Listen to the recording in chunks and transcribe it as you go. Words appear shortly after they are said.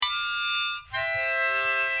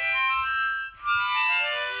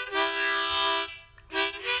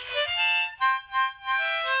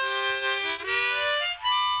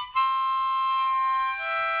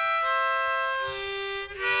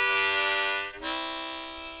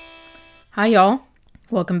Hi, y'all.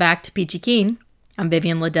 Welcome back to Peachy Keen. I'm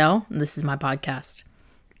Vivian Liddell, and this is my podcast.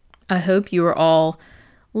 I hope you are all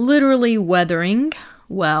literally weathering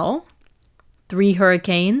well. 3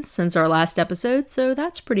 hurricanes since our last episode, so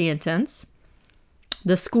that's pretty intense.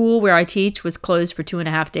 The school where I teach was closed for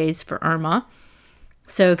 2.5 days for Irma.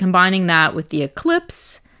 So combining that with the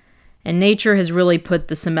eclipse, and nature has really put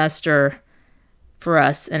the semester for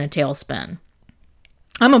us in a tailspin.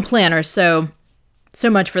 I'm a planner, so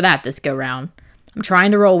much for that this go round. I'm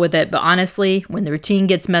trying to roll with it, but honestly, when the routine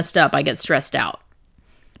gets messed up, I get stressed out.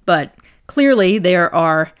 But clearly, there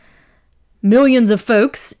are millions of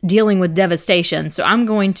folks dealing with devastation, so I'm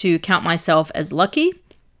going to count myself as lucky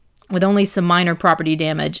with only some minor property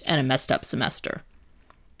damage and a messed up semester.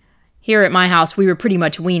 Here at my house, we were pretty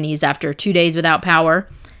much weenies after 2 days without power,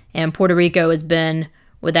 and Puerto Rico has been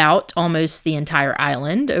without almost the entire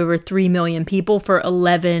island, over 3 million people for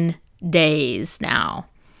 11 days now.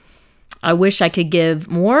 I wish I could give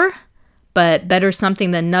more, but better something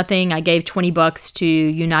than nothing. I gave $20 to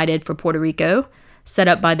United for Puerto Rico, set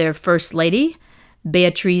up by their First Lady,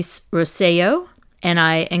 Beatriz Rosselló, and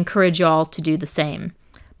I encourage y'all to do the same,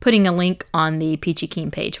 putting a link on the Peachy Keen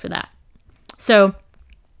page for that. So,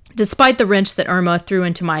 despite the wrench that Irma threw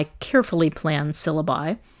into my carefully planned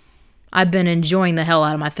syllabi, I've been enjoying the hell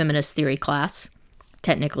out of my feminist theory class.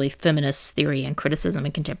 Technically, feminist theory and criticism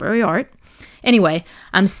in contemporary art. Anyway,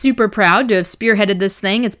 I'm super proud to have spearheaded this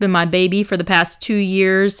thing. It's been my baby for the past 2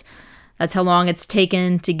 years. That's how long it's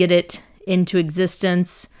taken to get it into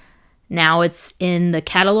existence. Now it's in the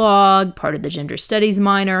catalog, part of the gender studies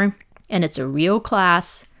minor, and it's a real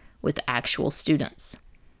class with actual students.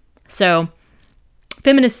 So,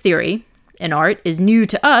 feminist theory in art is new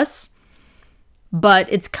to us,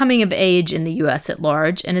 but it's coming of age in the U.S. at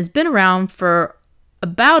large and has been around for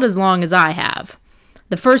about as long as I have.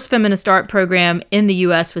 The first feminist art program in the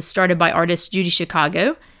U.S. was started by artist Judy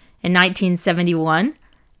Chicago in 1971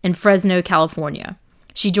 in Fresno, California.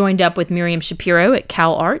 She joined up with Miriam Schapiro at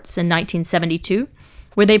Cal Arts in 1972,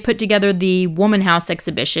 where they put together the Woman House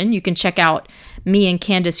exhibition. You can check out me and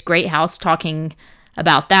Candace Greathouse talking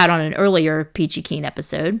about that on an earlier Peachy Keen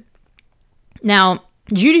episode. Now,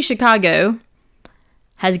 Judy Chicago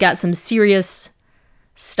has got some serious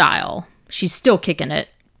style. She's still kicking it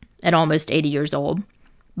at almost 80 years old.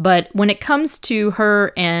 But when it comes to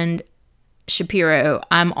her and Shapiro,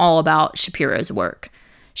 I'm all about Shapiro's work.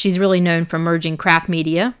 She's really known for merging craft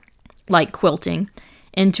media, like quilting,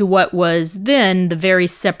 into what was then the very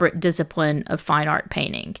separate discipline of fine art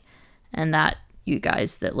painting. And that, you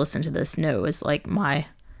guys that listen to this know, is like my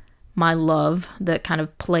love, the kind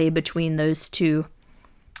of play between those two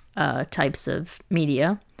types of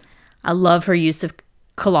media. I love her use of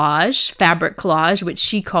collage, fabric collage, which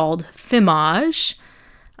she called Femage,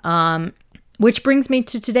 which brings me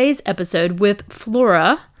to today's episode with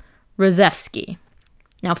Flora Rozewski.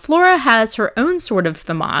 Now, Flora has her own sort of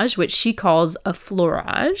Femage, which she calls a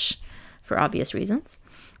florage, for obvious reasons.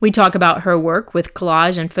 We talk about her work with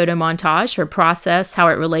collage and photo montage, her process, how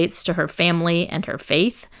it relates to her family and her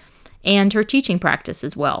faith, and her teaching practice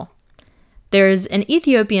as well. There's an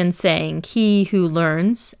Ethiopian saying, "He who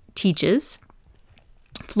learns, teaches."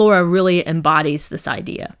 Flora really embodies this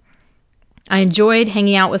idea. I enjoyed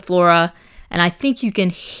hanging out with Flora, and I think you can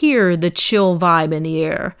hear the chill vibe in the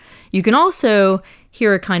air. You can also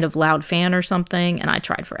hear a kind of loud fan or something, and I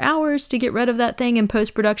tried for hours to get rid of that thing in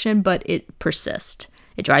post-production, but it persists.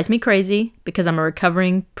 It drives me crazy because I'm a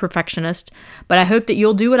recovering perfectionist, but I hope that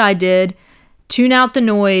you'll do what I did, tune out the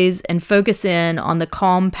noise, and focus in on the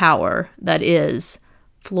calm power that is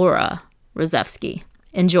Flora Rozewski.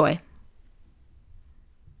 Enjoy.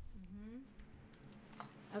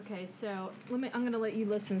 Okay, so I'm going to let you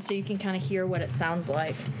listen so you can kind of hear what it sounds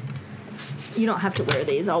like. You don't have to wear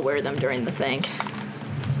these. I'll wear them during the thing.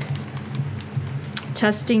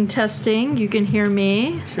 Testing. You can hear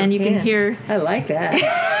me. Sure and you can hear... I like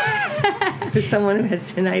that. For someone who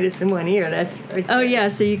has tinnitus in one ear, that's very good. Oh, yeah,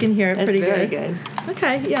 so you can hear it pretty good. That's very good.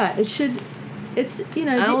 Okay, yeah, it should... It's,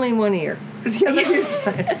 Only one ear. The other ear's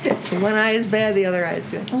fine. One eye is bad, the other eye is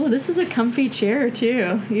good. Oh, this is a comfy chair,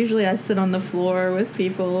 too. Usually I sit on the floor with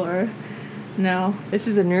people or... No. This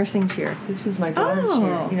is a nursing chair. This was my daughter's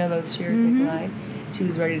chair. You know those chairs that glide? She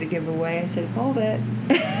was ready to give away. I said, hold it.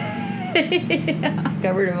 Yeah.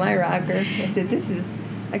 Covered in my rocker. I said,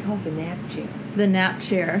 I call it the nap chair. The nap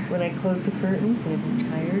chair. When I close the curtains and I'm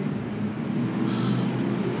tired. Oh, it's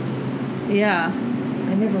nice. Yeah.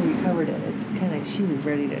 I never recovered it. It's kind of, she was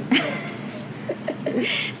ready to...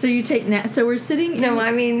 So you take naps. So we're sitting... No,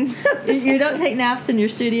 I mean... You don't take naps in your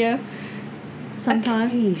studio?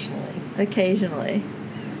 Sometimes? Occasionally.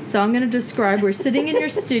 So I'm going to describe. We're sitting in your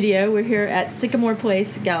studio. We're here at Sycamore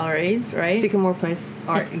Place Galleries, right? Sycamore Place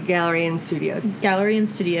Art Gallery and Studios. Gallery and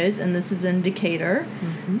Studios, and this is in Decatur.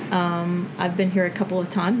 I've been here a couple of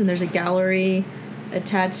times, and there's a gallery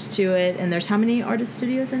attached to it. And there's how many artist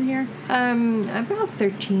studios in here? About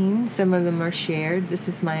 13. Some of them are shared. This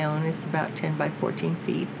is my own. It's about 10 by 14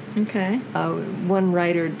 feet. Okay. One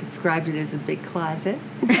writer described it as a big closet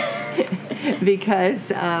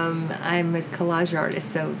because I'm a collage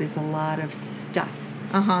artist, so there's a lot of stuff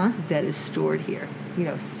that is stored here. You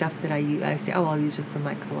know, stuff that I use. I say, I'll use it for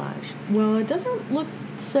my collage. Well, it doesn't look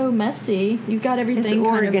so messy. You've got everything It's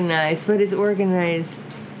organized, but it's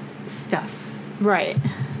organized stuff. Right.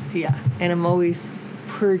 Yeah, and I'm always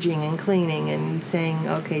purging and cleaning and saying,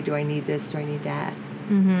 okay, do I need this? Do I need that?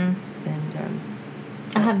 And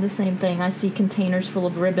I have the same thing. I see containers full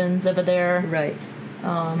of ribbons over there. right,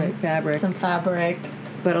 fabric. Some fabric.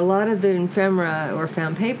 But a lot of the ephemera or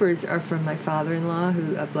found papers are from my father-in-law,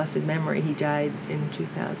 who, of blessed memory, he died in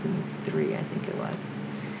 2003, I think it was.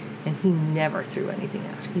 And he never threw anything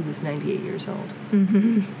out. He was 98 years old.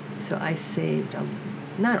 So I saved,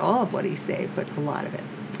 not all of what he saved, but a lot of it.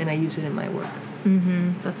 And I use it in my work.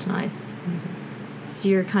 That's nice. So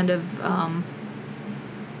you're kind of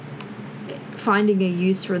finding a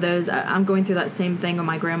use for those. I'm going through that same thing.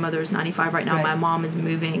 My grandmother is 95 right now. Right. My mom is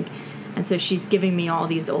moving. And so she's giving me all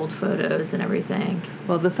these old photos and everything.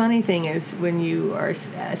 Well, the funny thing is when you are,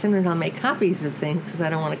 sometimes I'll make copies of things because I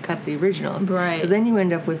don't want to cut the originals. Right. So then you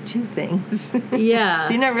end up with two things. Yeah.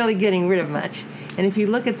 So you're not really getting rid of much. And if you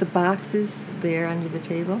look at the boxes there under the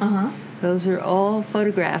table, those are all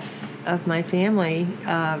photographs of my family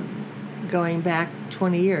going back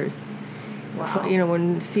 20 years. Wow. You know,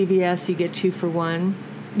 when CBS, you get 2 for 1.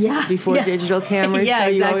 Yeah. Before digital cameras. Yeah, so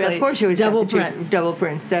you exactly. Of course you always Double have the prints. double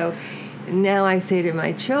prints. So now I say to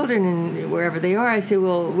my children, and wherever they are, I say,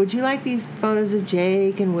 well, would you like these photos of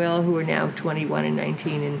Jake and Will, who are now 21 and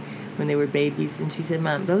 19, and when they were babies? And she said,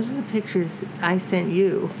 Mom, those are the pictures I sent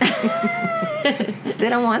you. They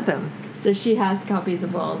don't want them. So she has copies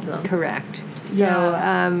of all of them. Correct. So,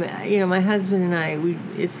 you know, my husband and I,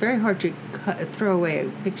 it's very hard to throw away a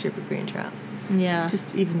picture of a grandchild. Yeah.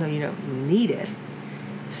 Just even though you don't need it.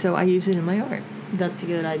 So I use it in my art. That's a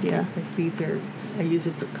good idea. Like I use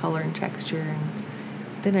it for color and texture, and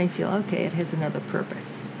then I feel, okay, it has another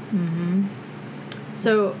purpose.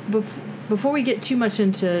 So before we get too much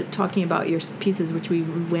into talking about your pieces, which we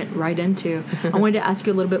went right into, I wanted to ask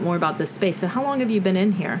you a little bit more about this space. So how long have you been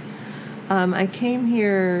in here? I came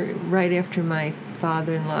here right after my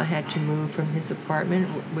father-in-law had to move from his apartment,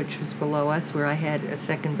 which was below us, where I had a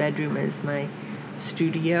second bedroom as my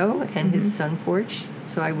studio and his sun porch.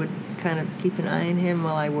 So I would kind of keep an eye on him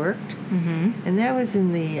while I worked. And that was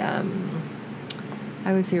in the,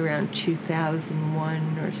 I would say around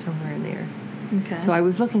 2001 or somewhere in there. Okay. So I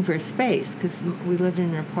was looking for a space because we lived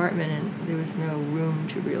in an apartment and there was no room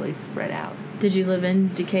to really spread out. Did you live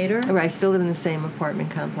in Decatur? I still live in the same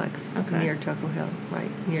apartment complex near Tucker Hill,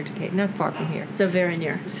 right, near Decatur, not far from here. So very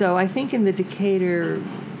near. So I think in the Decatur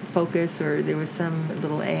Focus, or there was some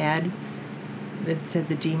little ad that said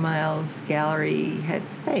the G Miles Gallery had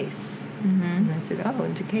space. And I said, oh,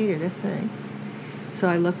 in Decatur, that's nice. So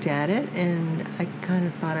I looked at it and I kind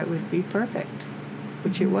of thought it would be perfect,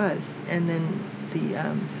 which it was. And then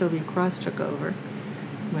the Sylvia Cross took over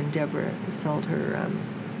when Deborah sold her,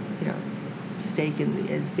 stake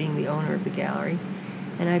as being the owner of the gallery.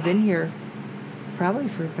 And I've been here probably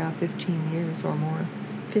for about 15 years or more.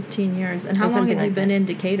 15 years. And how long have you been in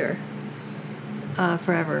Decatur?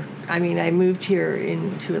 Forever. I mean, I moved here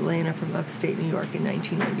to Atlanta from upstate New York in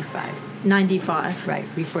 1995. 95.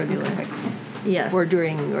 Right, before the Olympics. Yes. Or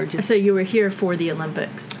just... So you were here for the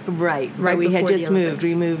Olympics. Right. Right. We had just moved. Olympics.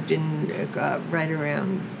 We moved in right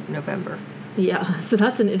around November. Yeah. So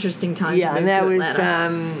that's an interesting time. Yeah, to move and that to was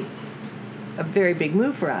Atlanta. A very big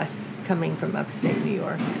move for us coming from upstate New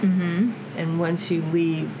York. And once you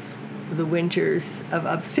leave the winters of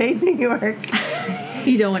upstate New York,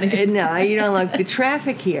 you don't want to get... No, you don't like the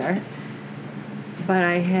traffic here. But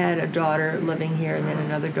I had a daughter living here, and then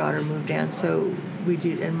another daughter moved down. So we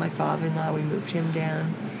did, and my father-in-law, we moved him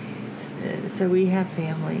down. So we have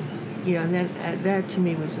family, and that to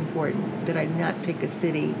me was important, that I not pick a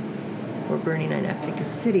city, or Bernie and I not pick a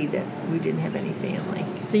city that we didn't have any family.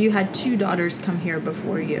 So you had 2 daughters come here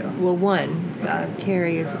before you. Well, one,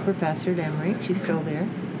 Carrie is a professor at Emory. She's still there.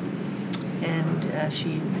 And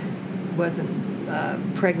she wasn't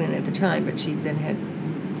pregnant at the time, but she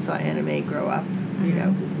then saw Anna Mae grow up,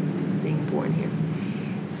 being born here.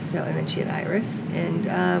 So, and then she had Iris. And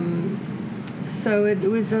So it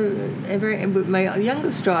was a very. But my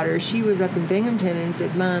youngest daughter, she was up in Binghamton and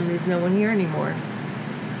said, "Mom, there's no one here anymore."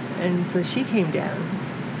 And so she came down,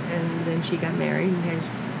 and then she got married and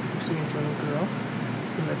she has a little girl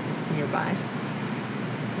who lived nearby.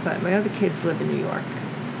 But my other kids live in New York.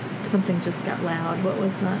 Something just got loud. What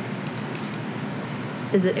was that?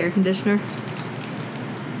 Is it air conditioner?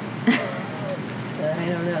 I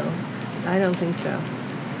don't know. I don't think so.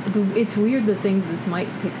 It's weird the things this mic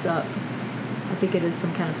picks up. I think it is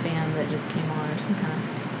some kind of fan that just came on or some kind of...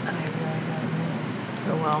 I really don't know.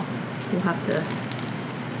 Oh, well. We'll have to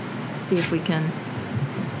see if we can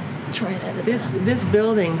try and edit This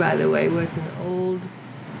building, by the way, was an old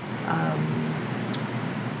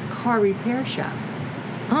car repair shop.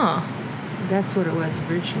 Oh. That's what it was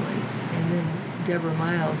originally. And then Deborah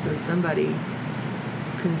Miles or somebody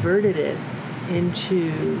converted it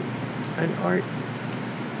into an art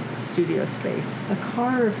studio space. A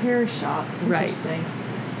car repair shop. Interesting.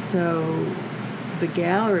 Right. So the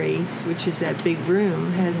gallery, which is that big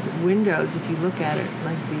room, has windows, if you look at it,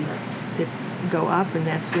 like that go up, and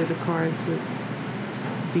that's where the cars would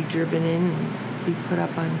be driven in and be put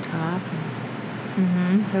up on top.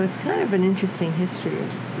 Mm-hmm. So it's kind of an interesting history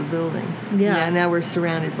of the building. Yeah. Now we're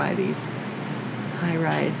surrounded by these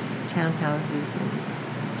high-rise townhouses and,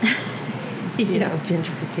 you know,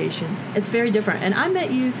 gentrification. It's very different. And I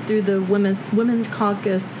met you through the Women's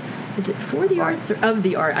Caucus. Is it for the arts or of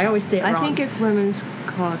the art? I always say it wrong. I think it's Women's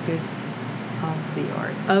Caucus of the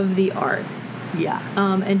Arts. Of the arts. Yeah.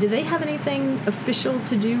 And do they have anything official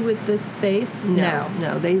to do with this space? No.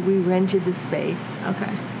 We rented the space.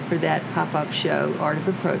 Okay. For that pop-up show, Art of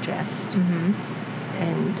the Protest. Mm-hmm.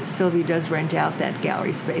 And Sylvie does rent out that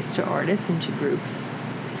gallery space to artists and to groups.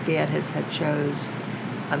 SCAD has had shows.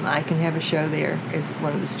 I can have a show there as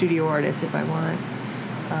one of the studio artists if I want.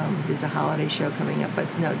 There's a holiday show coming up.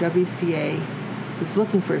 But no, WCA was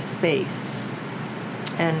looking for a space.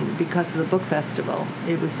 And because of the book festival,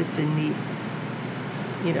 it was just a neat,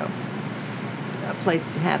 a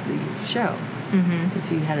place to have the show. Mm-hmm.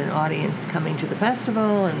 So you had an audience coming to the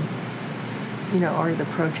festival, and Art of the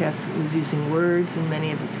Protest was using words in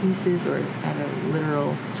many of the pieces, or had a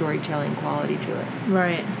literal storytelling quality to it.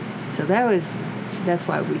 Right. So that's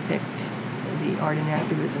why we picked the Art and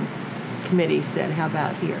Activism Committee. Said, how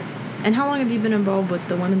about here? And how long have you been involved with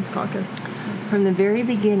the Women's Caucus? From the very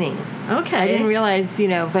beginning. Okay. I didn't realize,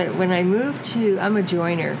 but when I moved I'm a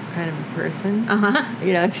joiner kind of a person,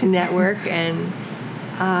 to network, and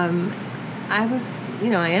I was,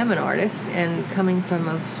 I am an artist, and coming from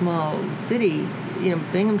a small city,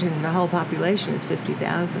 Binghamton, the whole population is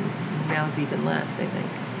 50,000. Now it's even less, I think.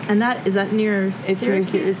 And is that near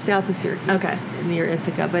Syracuse? It's south of Syracuse. Okay. Near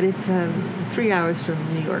Ithaca, but it's 3 hours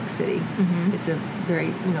from New York City. Mm-hmm. It's a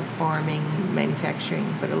very, farming,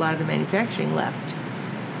 manufacturing, but a lot of the manufacturing left.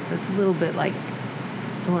 It's a little bit like,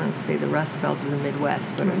 I don't want to say the Rust Belt of the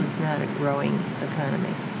Midwest, but It was not a growing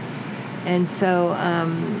economy. And so,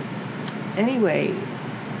 anyway,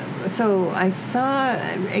 so I saw,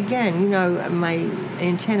 again, my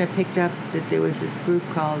antenna picked up that there was this group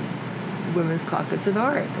called Women's Caucus of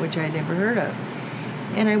Art, which I had never heard of.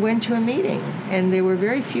 And I went to a meeting, and there were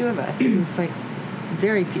very few of us. It was like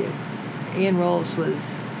very few. Ann Rolls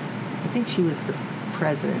was, I think she was the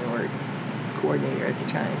president or coordinator at the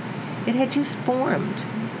time. It had just formed,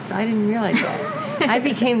 so I didn't realize that. I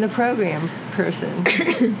became the program person.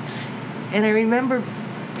 And I remember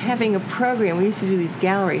having a program. We used to do these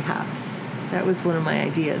gallery hops. That was one of my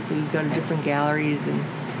ideas. So we'd go to different galleries and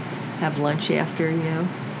have lunch after, And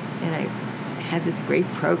I had this great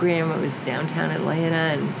program. It was downtown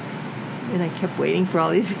Atlanta, and I kept waiting for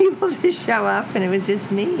all these people to show up, and it was just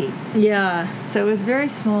me. Yeah. So it was very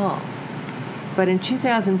small. But in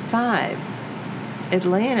 2005,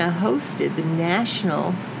 Atlanta hosted the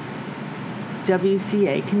National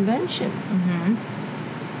WCA convention. Mm-hmm.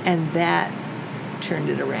 And that turned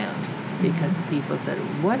it around because people said,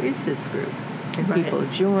 what is this group? And people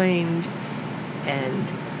joined, and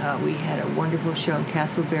we had a wonderful show in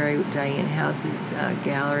Castleberry with Diane House's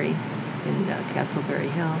gallery in Castleberry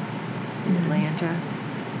Hill in Atlanta.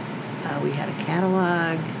 We had a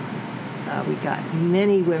catalog. We got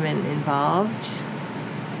many women involved,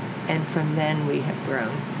 and from then we have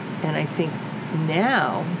grown. And I think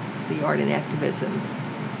now the art and activism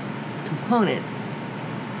component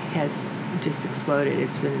has just exploded.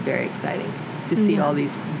 It's been very exciting to see all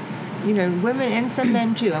these, women and some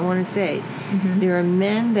men too, I want to say. Mm-hmm. There are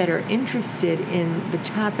men that are interested in the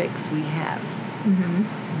topics we have.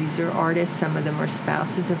 Mm-hmm. These are artists. Some of them are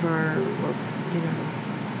spouses of our, of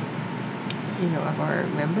our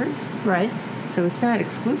members. Right. So it's not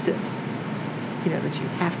exclusive. that you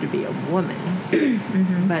have to be a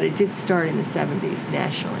woman. But it did start in the 70s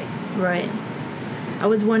nationally. Right. I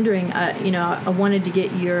was wondering, I wanted to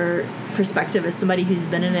get your perspective as somebody who's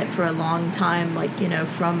been in it for a long time,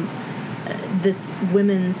 from this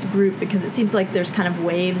women's group, because it seems like there's kind of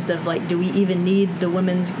waves of, do we even need the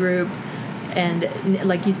women's group? And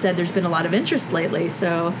like you said, there's been a lot of interest lately,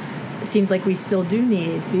 so it seems like we still do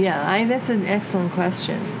need. Yeah, that's an excellent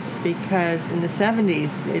question, because in the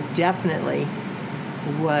 70s, it definitely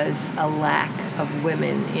was a lack of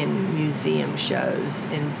women in museum shows,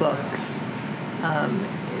 in books.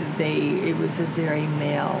 It was a very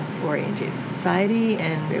male-oriented society,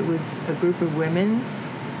 and it was a group of women.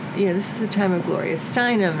 This is the time of Gloria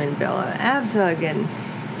Steinem and Bella Abzug, and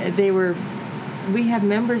we have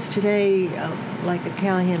members today, like a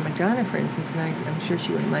Callahan McDonough, for instance, and I'm sure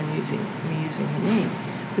she wouldn't mind me using her name,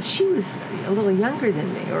 but she was a little younger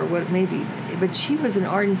than me, but she was an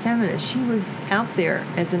ardent feminist. She was out there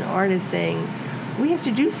as an artist saying, we have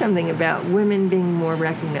to do something about women being more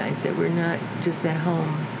recognized, that we're not just at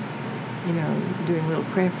home, doing little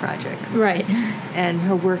craft projects. Right. And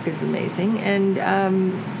her work is amazing. And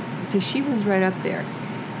so she was right up there.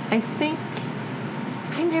 I think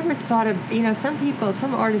I never thought of,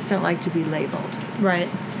 some artists don't like to be labeled. Right.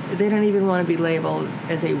 They don't even want to be labeled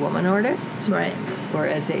as a woman artist. Right. Or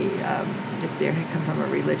as if they come from a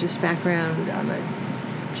religious background, I'm a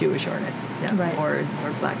Jewish artist. No. Right. Or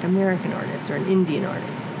Black American artist, or an Indian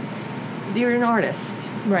artist. You're an artist.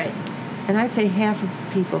 Right. And I'd say half of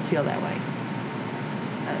people feel that way.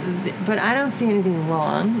 But I don't see anything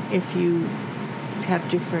wrong if you have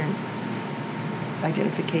different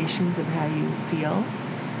identifications of how you feel.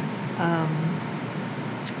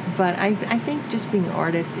 But I think just being an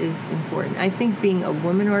artist is important. I think being a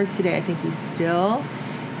woman artist today, I think we still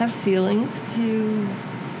have ceilings to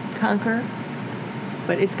conquer,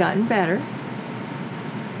 but it's gotten better.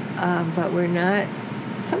 But we're not...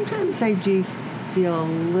 Sometimes I do feel a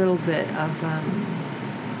little bit of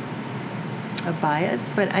a bias,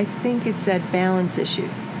 but I think it's that balance issue,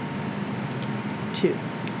 too.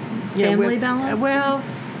 Family balance? Well,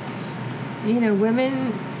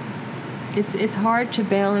 women, it's hard to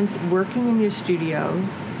balance working in your studio,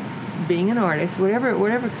 being an artist,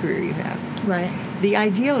 whatever career you have. Right. The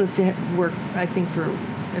ideal is to work, I think,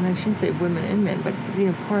 and I shouldn't say women and men, but,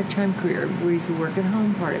 part-time career where you can work at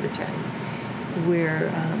home part of the time,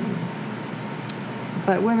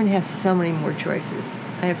 but women have so many more choices.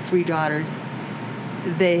 I have 3 daughters.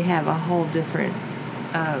 They have a whole different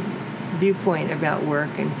viewpoint about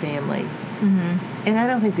work and family. Mm-hmm. And I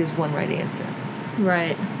don't think there's one right answer.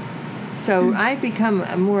 Right. So I've become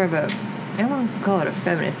more of I don't want to call it a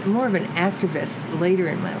feminist, more of an activist later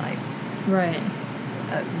in my life. Right.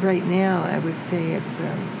 Right now, I would say it's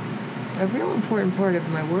a real important part of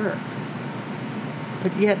my work.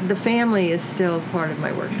 But yet the family is still part of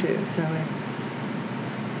my work, too. So it's,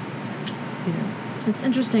 It's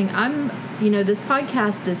interesting. This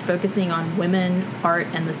podcast is focusing on women, art,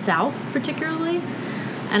 and the South particularly.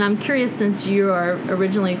 And I'm curious, since you are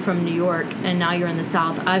originally from New York and now you're in the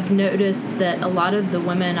South, I've noticed that a lot of the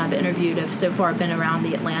women I've interviewed have so far been around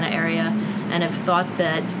the Atlanta area and have thought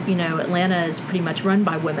that, Atlanta is pretty much run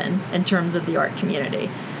by women in terms of the art community,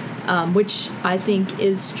 which I think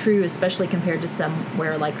is true, especially compared to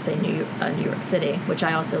somewhere like, say, New York City, which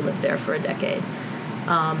I also lived there for a decade.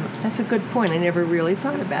 That's a good point. I never really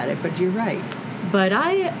thought about it, but you're right. But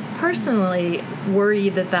I personally worry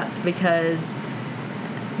that that's because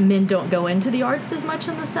men don't go into the arts as much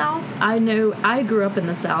in the South. I know I grew up in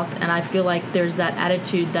the South, and I feel like there's that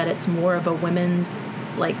attitude that it's more of a women's,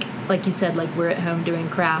 like you said, like we're at home doing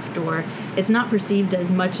craft, or it's not perceived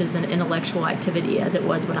as much as an intellectual activity as it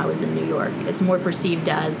was when I was in New York. It's more perceived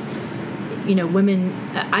as, women.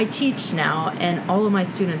 I teach now, and all of my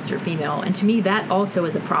students are female, and to me that also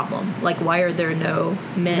is a problem. Like, why are there no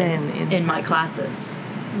men in my classes?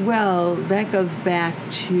 Well, that goes back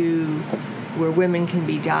to where women can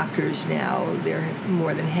be doctors now. They're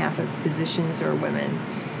more than half of physicians are women.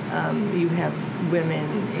 You have women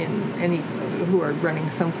who are running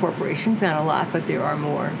some corporations, not a lot, but there are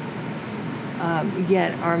more.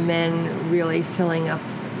 Yet are men really filling up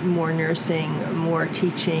more nursing, more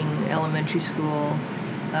teaching, elementary school,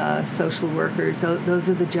 social workers. Those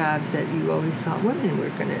are the jobs that you always thought women were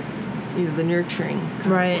going to, the nurturing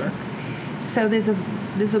kind of work. So there's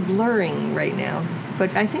a blurring right now.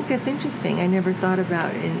 But I think that's interesting. I never thought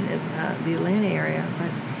about in the Atlanta area, but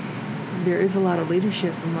there is a lot of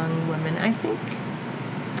leadership among women.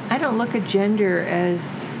 I don't look at gender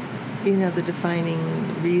as, the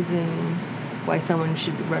defining reason why someone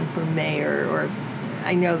should run for mayor, or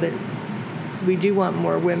I know that we do want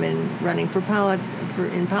more women running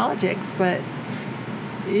in politics, but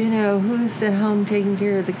who's at home taking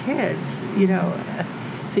care of the kids?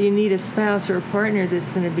 So you need a spouse or a partner that's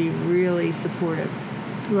going to be really supportive.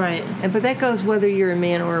 Right. But that goes whether you're a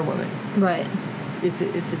man or a woman. Right. It's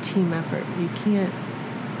a team effort. You can't,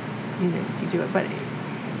 if you do it. But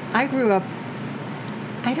I grew up.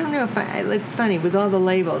 I don't know if it's funny, with all the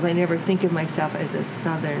labels, I never think of myself as a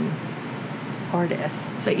Southern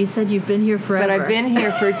artist. But you said you've been here forever. But I've been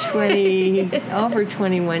here for over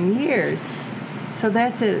 21 years. So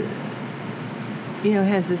that's has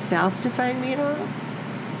the South defined me at all?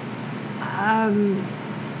 I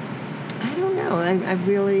don't know. I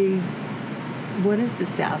really, what is the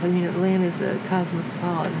South? I mean, Atlanta's a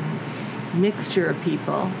cosmopolitan mixture of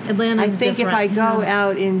people. Atlanta's I think different. If I go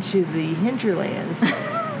out into the hinterlands,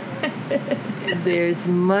 there's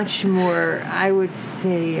much more, I would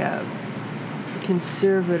say,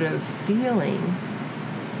 conservative feeling.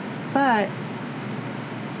 But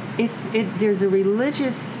there's a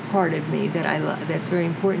religious part of me that I love, that's very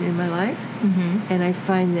important in my life. Mm-hmm. And I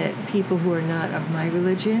find that people who are not of my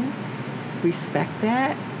religion respect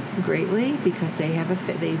that greatly, because they have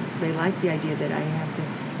they like the idea that I have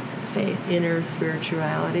this faith, inner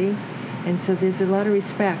spirituality, and so there's a lot of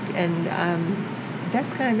respect, and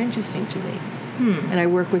that's kind of interesting to me. And I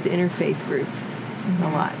work with interfaith groups a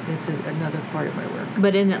lot. That's another part of my work.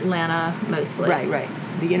 But in Atlanta, mostly. Right.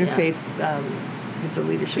 The interfaith, it's a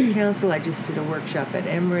leadership council. I just did a workshop at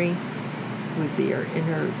Emory with the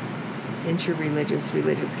interreligious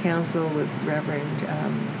religious council with Reverend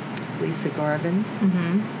Lisa Garvin.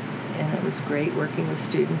 Mm-hmm. And it was great working with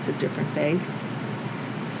students of different faiths.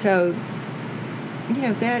 So,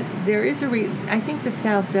 that there is I think the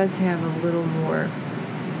South does have a little more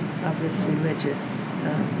of this religious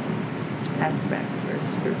aspect or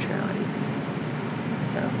spirituality.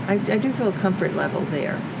 So I do feel a comfort level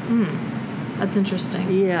there. That's interesting.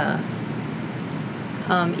 Yeah.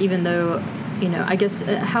 Even though, I guess,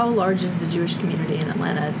 how large is the Jewish community in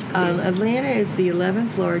Atlanta? It's pretty... Atlanta is the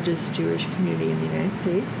 11th largest Jewish community in the United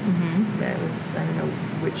States. Mm-hmm. That was, I don't know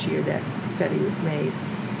which year that study was made.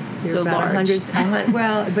 There So about large. 100,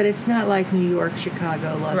 well, but it's not like New York,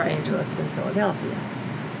 Chicago, Los Right. Angeles, and Philadelphia,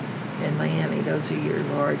 and Miami. Those are your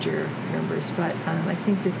larger numbers. But I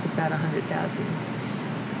think it's about 100,000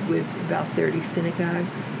 with about 30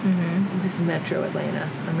 synagogues. Mm-hmm. This is Metro Atlanta.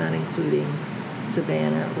 I'm not including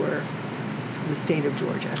Savannah or the state of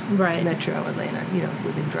Georgia. Right. Metro Atlanta,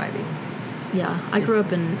 within driving. Yeah. I grew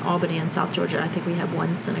up in Albany in South Georgia. I think we have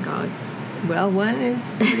one synagogue. Well, one is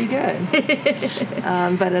pretty good.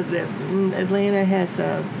 But Atlanta has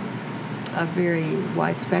a very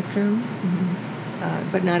wide spectrum,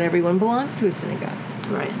 but not everyone belongs to a synagogue.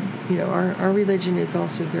 Right. Our religion is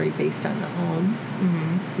also very based on the home,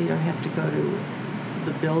 so you don't have to go to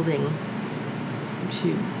the building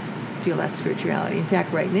to feel that spirituality. In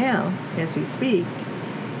fact, right now, as we speak,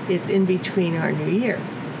 it's in between our New Year.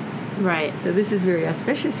 Right. So this is very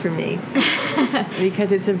auspicious for me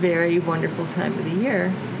because it's a very wonderful time of the year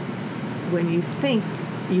when you think,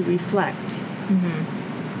 you reflect. Mm-hmm.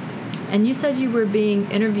 And you said you were being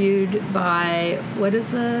interviewed by, what is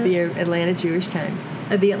The Atlanta Jewish Times.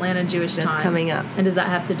 The Atlanta Jewish That's Times. coming up. And does that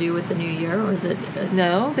have to do with the new year, or is it?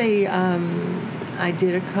 No, they. I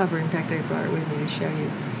did a cover. In fact, I brought it with me to show you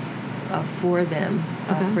for them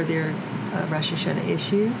for their Rosh Hashanah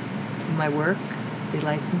issue. My work, they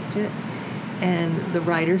licensed it, and the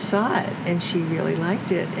writer saw it, and she really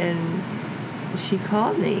liked it, and she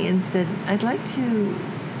called me and said, "I'd like to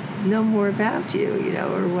know more about you,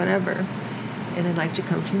 or whatever, and I'd like to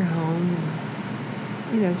come to your home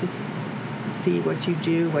and, just see what you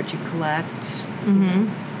do, what you collect."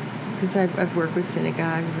 Because I've worked with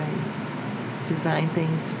synagogues, I design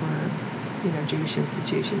things for, Jewish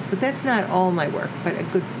institutions, but that's not all my work, but a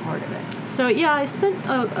good part of it. So yeah, I spent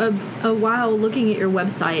a while looking at your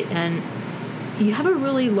website, and you have a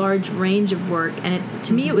really large range of work, and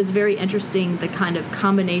to me it was very interesting, the kind of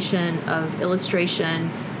combination of illustration,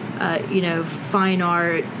 fine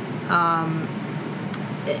art.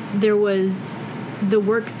 The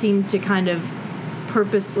work seemed to kind of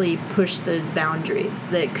purposely push those boundaries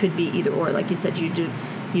that could be either or. Like you said, you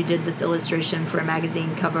did this illustration for a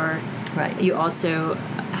magazine cover. Right. You also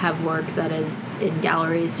have work that is in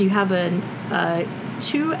galleries. You have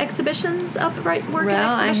 2 exhibitions up, right? Well,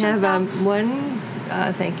 I have one.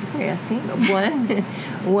 Thank you for asking.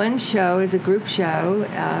 One show is a group show.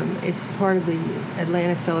 It's part of the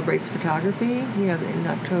Atlanta Celebrates Photography. In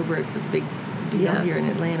October it's a big deal here in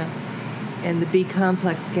Atlanta. And the B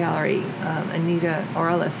Complex Gallery, Anita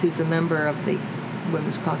Orlis, who's a member of the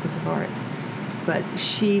Women's Caucus of Art, but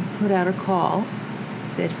she put out a call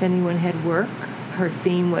that if anyone had work, her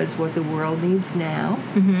theme was what the world needs now.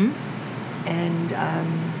 Mm-hmm. And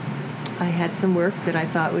I had some work that I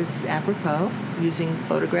thought was apropos using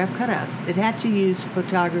photograph cutouts. It had to use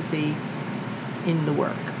photography in the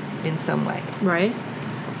work in some way. Right.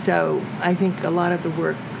 So I think a lot of the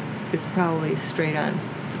work is probably straight on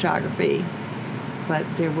photography, but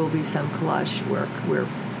there will be some collage work where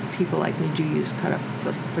people like me do use cut-up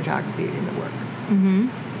photography in the work. Mm-hmm.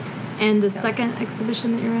 And the second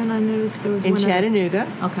exhibition that you're in, I noticed there was in one Chattanooga,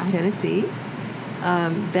 Okay. Tennessee.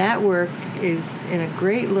 That work is in a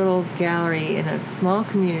great little gallery in a small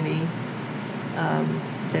community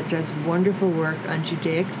that does wonderful work on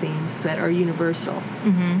Judaic themes that are universal.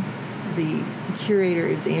 Mm-hmm. The curator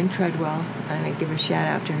is Ann Treadwell, and I give a shout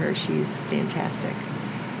out to her. She's fantastic.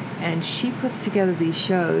 And she puts together these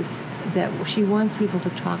shows that she wants people to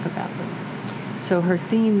talk about them. So her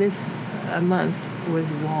theme this month was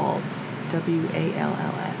walls,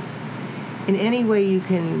 W-A-L-L-S. In any way you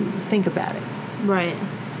can think about it. Right.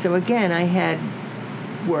 So again, I had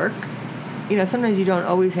work. You know, sometimes you don't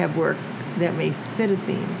always have work that may fit a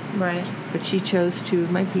theme. Right. But she chose 2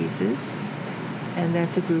 of my pieces, and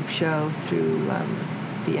that's a group show through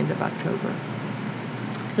the end of October.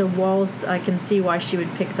 So walls, I can see why she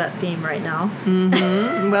would pick that theme right now.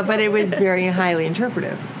 Mm-hmm. Well, but it was very highly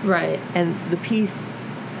interpretive. Right. And the piece,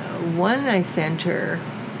 one I sent her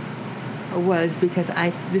was because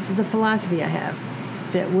this is a philosophy I have,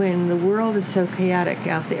 that when the world is so chaotic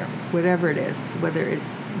out there, whatever it is, whether it's,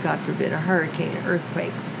 God forbid, a hurricane,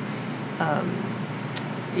 earthquakes,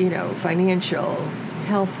 financial,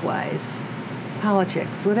 health-wise,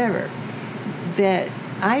 politics, whatever, that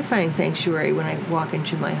I find sanctuary when I walk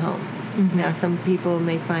into my home. Mm-hmm. Now, some people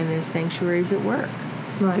may find their sanctuaries at work.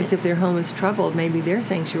 Right. Because if their home is troubled, maybe their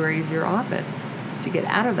sanctuary is their office to get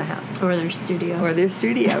out of the house. Or their studio.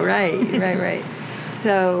 Right.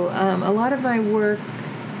 So a lot of my work,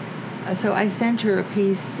 so I sent her a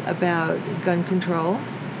piece about gun control,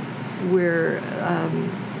 where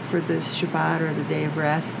for the Shabbat or the Day of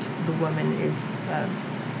Rest, the woman is,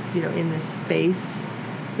 in this space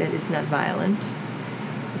that is not violent.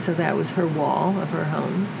 So that was her wall of her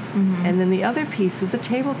home. Mm-hmm. And then the other piece was a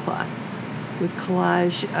tablecloth with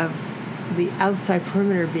collage of the outside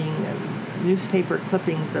perimeter being newspaper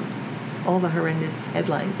clippings of all the horrendous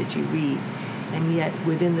headlines that you read. And yet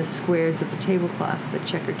within the squares of the tablecloth, the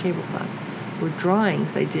checkered tablecloth, were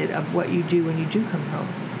drawings I did of what you do when you do come home.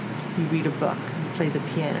 You read a book, you play the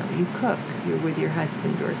piano, you cook, you're with your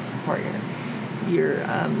husband or partner. You're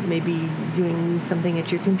maybe doing something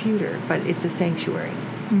at your computer, but it's a sanctuary.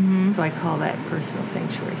 Mm-hmm. So I call that personal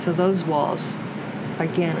sanctuary. So those walls,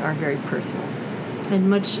 again, are very personal. And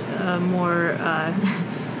much more,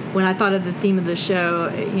 when I thought of the theme of the show,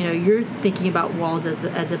 you're thinking about walls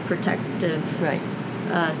as a protective, right,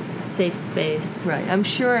 safe space. Right. I'm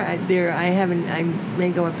sure I may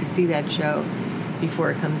go up to see that show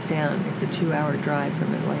before it comes down. It's a 2-hour drive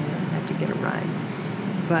from Atlanta. I have to get a ride.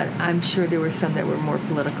 But I'm sure there were some that were more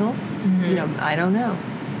political. Mm-hmm. I don't know.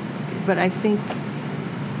 But I think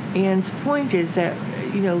Anne's point is that,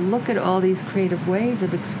 look at all these creative ways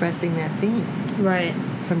of expressing that theme. Right.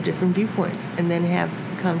 From different viewpoints, and then have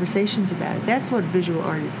conversations about it. That's what visual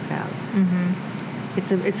art is about. Mm-hmm.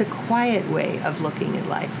 It's a quiet way of looking at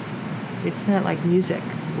life. It's not like music,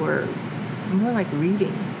 or more like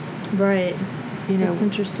reading. Right. That's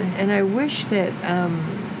interesting. And I wish that,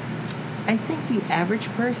 I think the average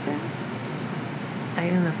person, I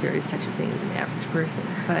don't know if there is such a thing as an average person,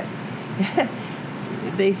 but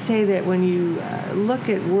they say that when you look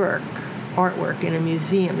at artwork in a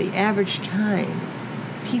museum, the average time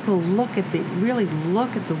people really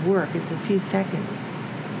look at the work is a few seconds.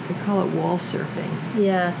 They call it wall surfing.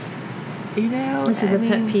 Yes. This is a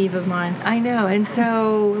pet peeve of mine. I know, and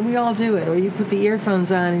so we all do it. Or you put the earphones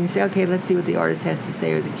on and you say, okay, let's see what the artist has to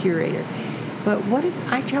say, or the curator. But what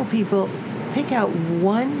if I tell people, pick out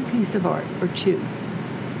one piece of art or 2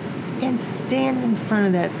 and stand in front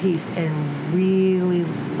of that piece and really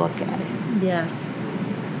look at it. Yes.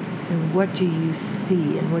 And what do you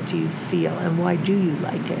see, and what do you feel, and why do you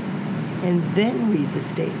like it? And then read the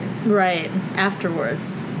statement. Right,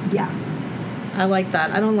 afterwards. Yeah. I like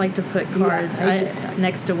that. I don't like to put cards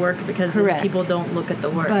next to work because then people don't look at the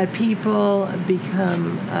work. But people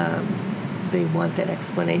become, they want that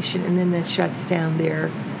explanation, and then that shuts down their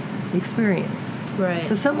experience. Right.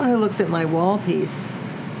 So someone who looks at my wall piece,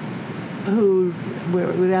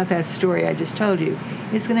 without that story I just told you,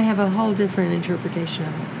 is going to have a whole different interpretation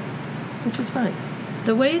of it, which is fine.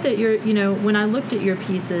 The way that you're, when I looked at your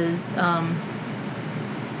pieces,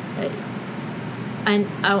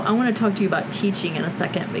 I want to talk to you about teaching in a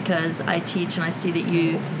second, because I teach and I see that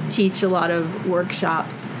you teach a lot of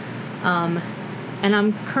workshops. And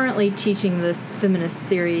I'm currently teaching this feminist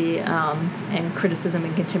theory and criticism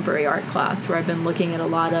in contemporary art class, where I've been looking at a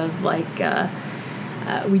lot of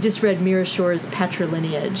we just read Mira Shore's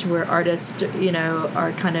Patrilineage, where artists,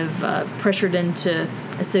 are kind of pressured into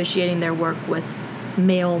associating their work with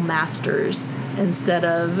male masters instead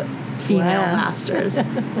of female masters.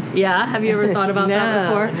 Yeah, have you ever thought about that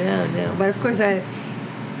before? No. But of course,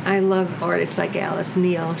 I love artists like Alice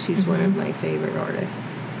Neal. She's one of my favorite artists.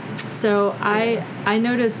 So I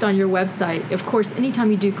noticed on your website, of course,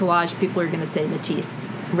 anytime you do collage, people are going to say Matisse.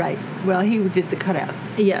 Right. Well, he did the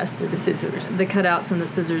cutouts. Yes. With the scissors. The cutouts and the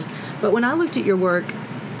scissors. But when I looked at your work,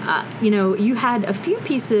 you had a few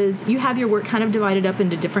pieces. You have your work kind of divided up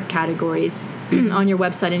into different categories on your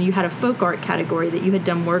website, and you had a folk art category that you had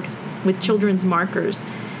done works with children's markers.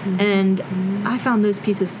 And I found those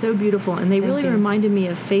pieces so beautiful, and they really reminded me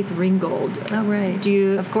of Faith Ringgold. Oh, right. Do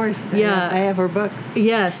you? Of course. Yeah. I have her books.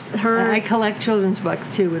 Yes, her. I collect children's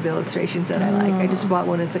books, too, with illustrations that I like. I just bought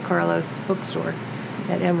one at the Carlos bookstore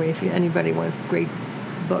at Emory, if anybody wants great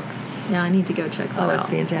books. Yeah, I need to go check that out. Oh, it's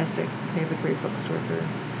fantastic. They have a great bookstore for...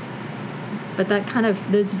 But that kind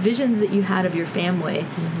of, those visions that you had of your family,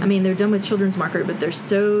 I mean, they're done with children's marker, but they're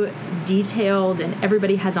so detailed, and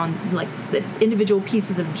everybody has on, like, the individual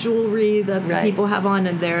pieces of jewelry that people have on,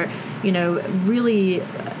 and they're, really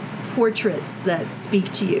portraits that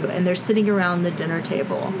speak to you, and they're sitting around the dinner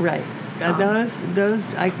table. Right. Those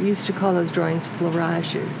I used to call those drawings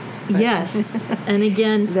florages. Yes. And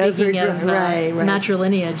again, speaking of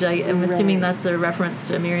matrilineage, I'm assuming that's a reference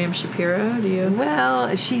to Miriam Shapiro. Do you?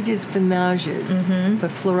 Well, she did femages,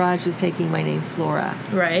 but florage was taking my name Flora.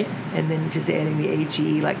 Right. And then just adding the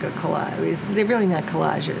AGE like a collage. They're really not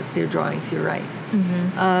collages. They're drawings. You're right.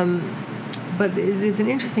 But there's an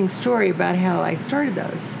interesting story about how I started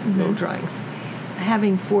those little drawings.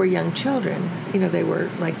 Having 4 young children, they were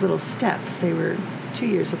like little steps. They were 2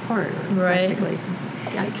 years apart, practically.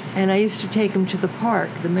 Yikes. And I used to take them to the park,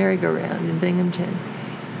 the merry-go-round in Binghamton.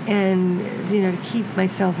 And, to keep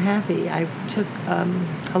myself happy, I took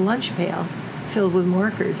a lunch pail filled with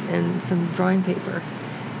markers and some drawing paper.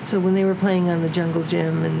 So when they were playing on the jungle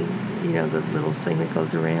gym and, the little thing that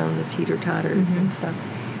goes around, the teeter-totters and stuff,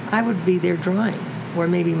 I would be there drawing. Or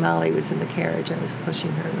maybe Molly was in the carriage. I was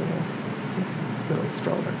pushing her little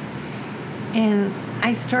stroller. And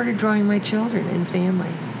I started drawing my children and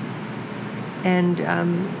family. And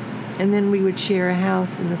then we would share a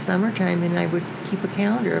house in the summertime, and I would keep a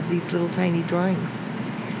calendar of these little tiny drawings.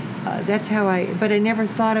 That's how but I never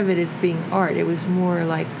thought of it as being art. It was more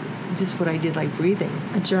like just what I did, like breathing.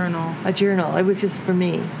 A journal. It was just for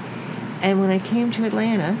me. And when I came to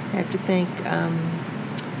Atlanta, I have to thank,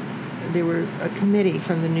 there were a committee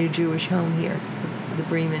from the New Jewish Home here, the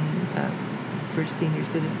Bremen for senior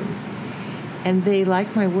citizens. And they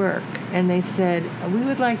liked my work, and they said, we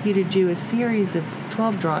would like you to do a series of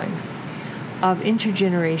 12 drawings of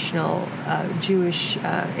intergenerational Jewish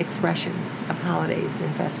expressions of holidays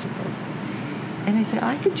and festivals. And I said,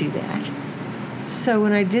 I could do that. So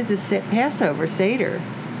when I did the Passover Seder,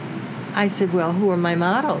 I said, well, who are my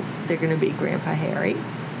models? They're going to be Grandpa Harry,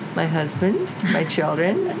 my husband, my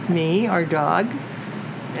children, me, our dog.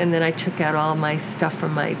 And then I took out all my stuff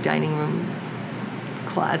from my dining room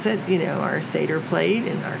closet, our Seder plate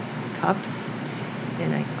and our cups.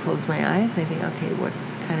 And I closed my eyes and I think, okay, what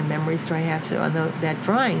kind of memories do I have? So on that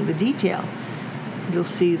drawing, the detail, you'll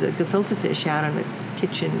see the gefilte fish out on the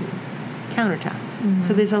kitchen countertop.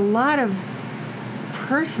 So there's a lot of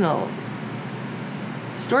personal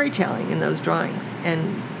storytelling in those drawings.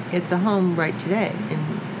 And at the home right today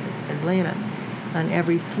in Atlanta, on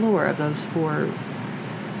every floor of those 4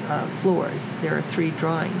 floors, there are 3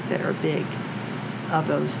 drawings that are big of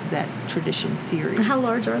that tradition series. How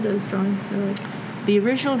large are those drawings? The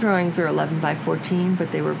original drawings are 11 by 14,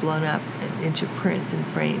 but they were blown up into prints and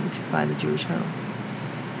framed by the Jewish Home.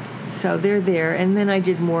 So they're there, and then I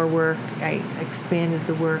did more work. I expanded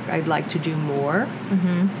the work. I'd like to do more.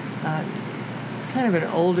 It's kind of an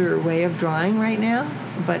older way of drawing right now,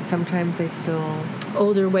 but sometimes I still...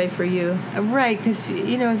 Older way for you. Right, because,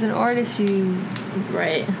 as an artist,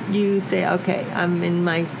 you say, okay, I'm in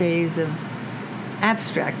my phase of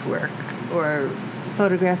abstract work or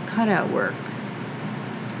photograph cutout work.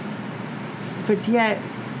 But yet,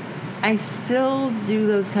 I still do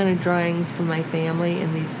those kind of drawings for my family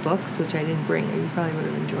in these books, which I didn't bring. You probably would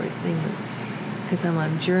have enjoyed seeing them, because I'm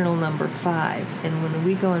on journal number 5. And when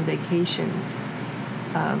we go on vacations,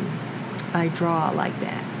 I draw like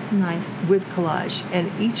that. Nice. With collage.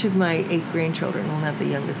 And each of my 8 grandchildren, well, not the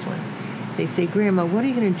youngest one, they say, Grandma, what are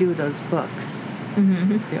you going to do with those books?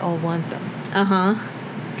 Mm-hmm. They all want them. Uh-huh.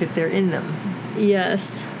 Because they're in them.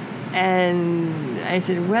 Yes. And I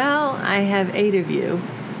said, well, I have 8 of you.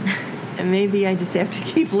 And maybe I just have to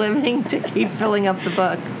keep living to keep filling up the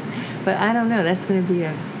books. But I don't know. That's going to be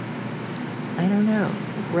I don't know.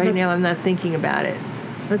 Right now I'm not thinking about it.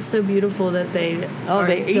 That's so beautiful that they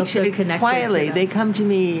feel so connected quietly. to They come to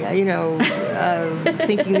me,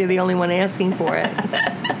 thinking they're the only one asking for it.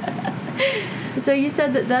 So you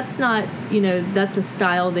said that's not, that's a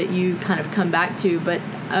style that you kind of come back to, but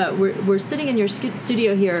we're sitting in your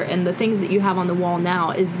studio here, and the things that you have on the wall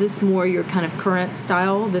now, is this more your kind of current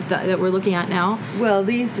style that we're looking at now? Well,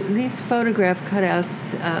 these photograph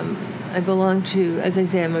cutouts, I belong to, as I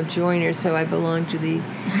say, I'm a joiner, so I belong to the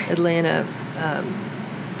Atlanta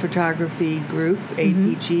photography group,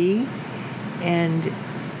 APG, and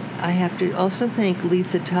I have to also thank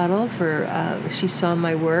Lisa Tuttle for, she saw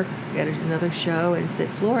my work at another show and said,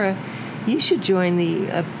 Flora, you should join the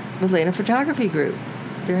Atlanta photography group.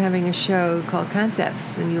 They're having a show called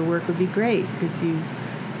Concepts, and your work would be great because you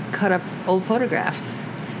cut up old photographs.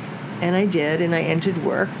 And I did, and I entered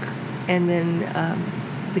work, and then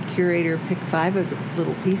the curator picked 5 of the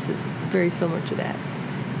little pieces, very similar to that.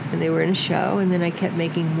 And they were in a show, and then I kept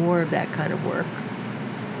making more of that kind of work.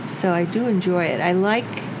 So I do enjoy it. I like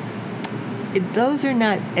it. Those are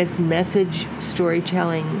not as message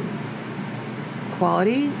storytelling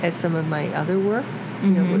quality as some of my other work,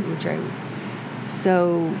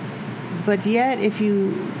 but yet if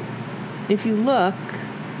you look,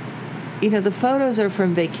 the photos are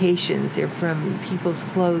from vacations, they're from people's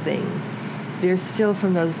clothing, they're still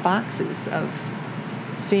from those boxes of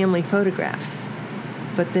family photographs,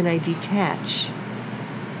 but then I detach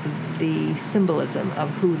the symbolism of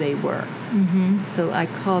who they were. Mm-hmm. So I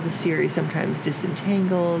call the series sometimes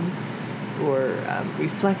Disentangled or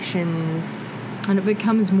Reflections. And it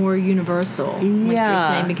becomes more universal, like you're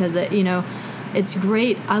saying, because it's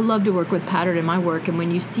great. I love to work with pattern in my work, and when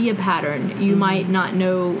you see a pattern, you might not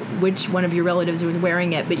know which one of your relatives was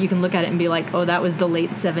wearing it, but you can look at it and be like, oh, that was the late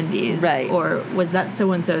 70s. Right. Or was that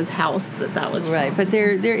so-and-so's house that was right. from? But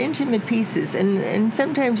they're intimate pieces, and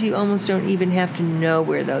sometimes you almost don't even have to know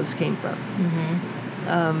where those came from.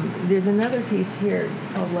 Mm-hmm. There's another piece here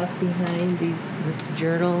called Left Behind, this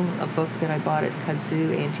journal, a book that I bought at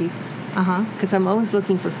Kudzu Antiques. Because I'm always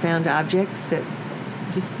looking for found objects that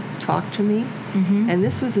just talk to me. Mm-hmm. And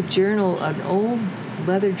this was a journal, an old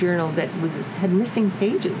leather journal that had missing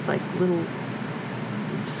pages, like little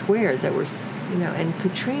squares that were, and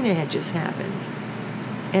Katrina had just happened.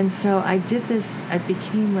 And so I did this, I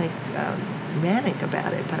became like manic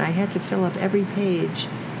about it, but I had to fill up every page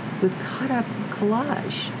with cut-up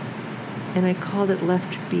collage. And I called it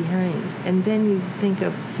Left Behind. And then you think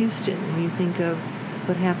of Houston, and you think of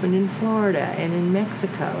what happened in Florida and in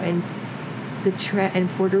Mexico and and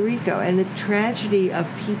Puerto Rico, and the tragedy of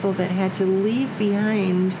people that had to leave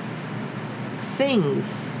behind things,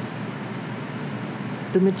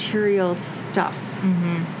 the material stuff.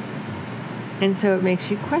 Mm-hmm. And so it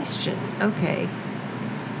makes you question, okay,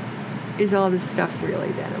 is all this stuff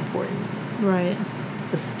really that important? Right.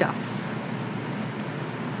 The stuff.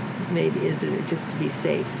 Maybe is it just to be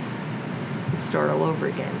safe and start all over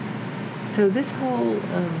again? So this whole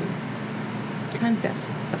concept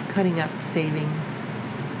of cutting up, saving,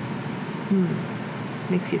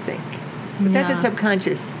 makes you think. But that's a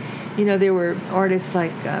subconscious. There were artists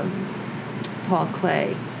like Paul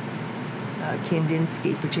Klee,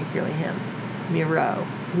 Kandinsky, particularly him, Miro,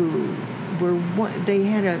 who they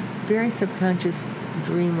had a very subconscious,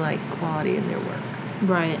 dreamlike quality in their work.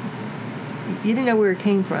 Right. You didn't know where it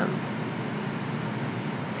came from.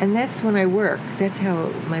 And that's when I work. That's how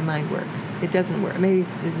my mind works. It doesn't work. Maybe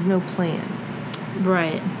there's no plan.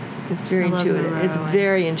 Right. It's very intuitive. It's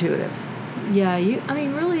very intuitive. Yeah,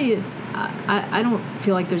 really, it's. I don't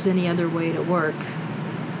feel like there's any other way to work.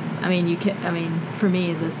 For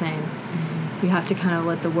me, the same. You have to kind of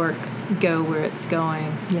let the work go where it's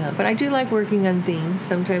going. Yeah, but I do like working on themes.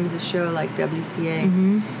 Sometimes a show like WCA,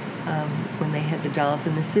 when they had the Dolls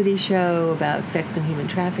in the City show about sex and human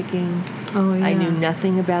trafficking. Oh, yeah. I knew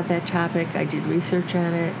nothing about that topic. I did research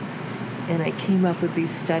on it. And I came up with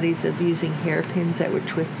these studies of using hairpins that were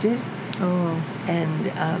twisted and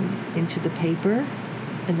into the paper,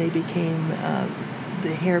 and they became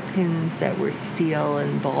the hairpins that were steel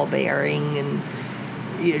and ball bearing, and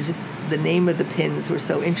just the name of the pins were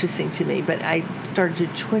so interesting to me. But I started to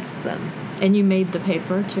twist them. And you made the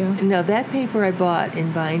paper too? No, that paper I bought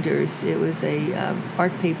in binders. It was a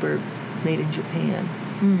art paper made in Japan.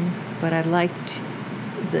 But I liked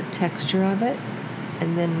the texture of it,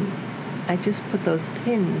 and then I just put those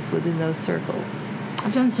pins within those circles.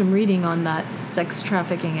 I've done some reading on that sex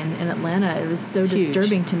trafficking in Atlanta. It was so Huge.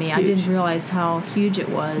 disturbing to me. Huge. I didn't realize how huge it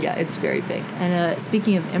was. Yeah, it's very big. And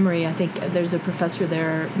speaking of Emory, I think there's a professor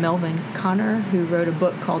there, Melvin Connor, who wrote a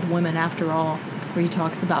book called Women After All, where he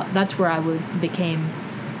talks about, that's where I became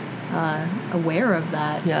aware of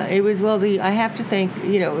that. Yeah, it was, I have to think,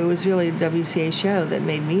 it was really a WCA show that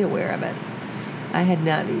made me aware of it. I had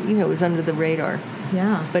not, it was under the radar.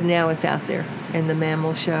 Yeah. But now it's out there. And the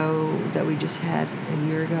Mammal show that we just had a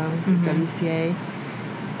year ago, with WCA.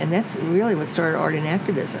 And that's really what started Art and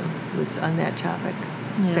Activism, was on that topic,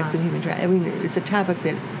 sex and human trafficking. I mean, it's a topic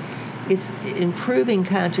that is improving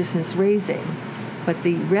consciousness raising, but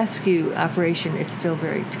the rescue operation is still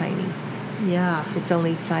very tiny. Yeah. It's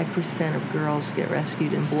only 5% of girls get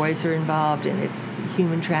rescued, and boys are involved, and it's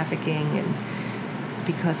human trafficking, and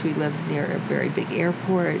because we live near a very big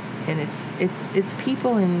airport, and it's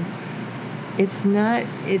people, and it's not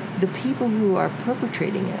the people who are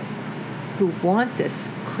perpetrating it, who want this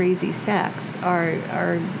crazy sex, are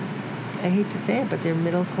I hate to say it, but they're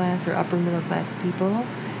middle class or upper middle class people.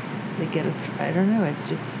 They get I don't know, it's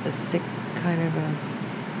just a sick kind of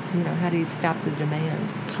how do you stop the demand?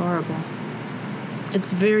 It's horrible. It's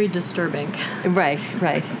very disturbing. Right.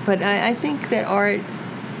 But I think that art,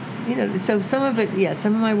 so some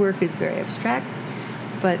of my work is very abstract,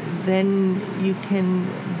 but then you can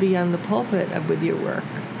be on the pulpit with your work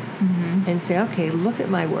and say, okay, look at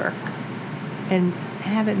my work, and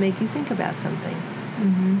have it make you think about something.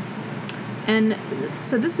 Mm-hmm. And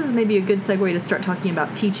so this is maybe a good segue to start talking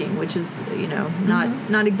about teaching, which is,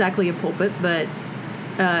 not exactly a pulpit, but,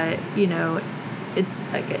 it's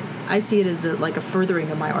like, I see it as like a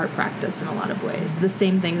furthering of my art practice in a lot of ways. The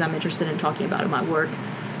same things I'm interested in talking about in my work,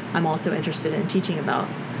 I'm also interested in teaching about.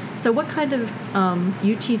 So what kind of,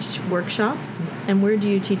 you teach workshops, and where do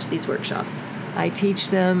you teach these workshops? I teach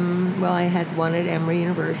them, I had one at Emory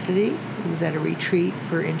University. It was at a retreat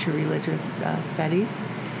for interreligious studies.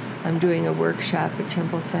 I'm doing a workshop at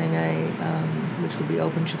Temple Sinai, which will be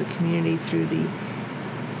open to the community through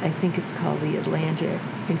I think it's called the Atlanta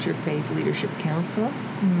Interfaith Leadership Council,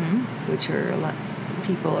 which are a lot of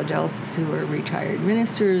people, adults who are retired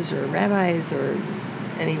ministers or rabbis or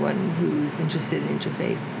anyone who's interested in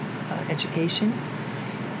interfaith education.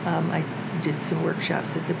 I did some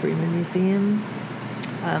workshops at the Bremen Museum.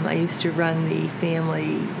 I used to run the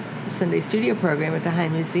family Sunday studio program at the High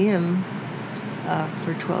Museum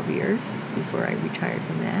for 12 years before I retired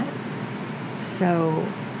from that. So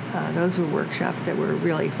those were workshops that were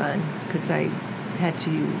really fun because I had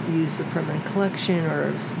to use the permanent collection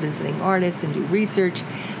or visiting artists and do research.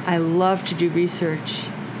 I love to do research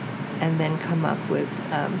and then come up with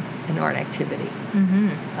an art activity.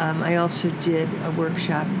 I also did a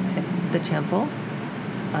workshop at the Temple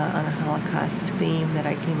on a Holocaust theme that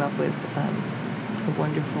I came up with, a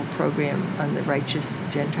wonderful program on the righteous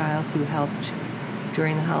Gentiles who helped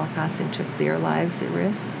during the Holocaust and took their lives at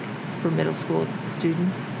risk for middle school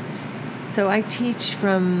students. So I teach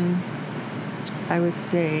from, I would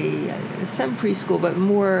say, some preschool, but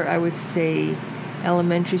more, I would say,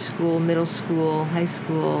 elementary school, middle school, high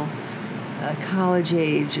school, college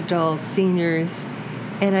age, adults, seniors,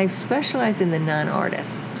 and I specialize in the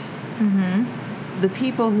non-artist. The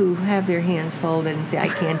people who have their hands folded and say, I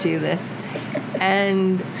can't do this.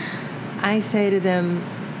 And I say to them,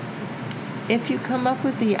 if you come up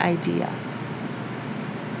with the idea,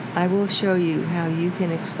 I will show you how you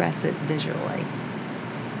can express it visually.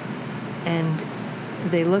 And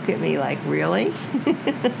they look at me like, really?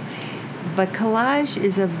 But collage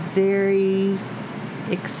is a very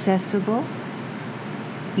accessible,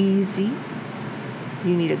 easy.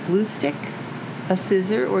 You need a glue stick, a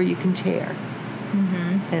scissor, or you can tear,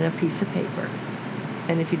 and a piece of paper.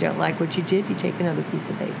 And if you don't like what you did, you take another piece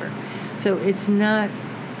of paper. So it's not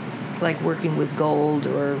like working with gold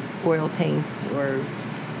or oil paints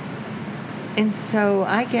and so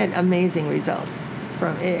I get amazing results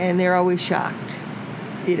from it, and they're always shocked.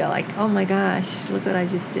 Like, oh my gosh, look what I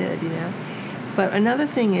just did, But another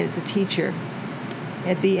thing is the teacher,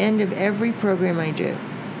 at the end of every program I do,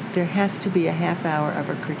 there has to be a half hour of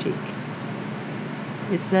a critique.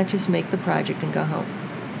 It's not just make the project and go home.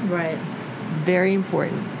 Right. Very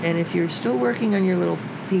important. And if you're still working on your little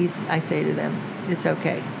piece, I say to them, it's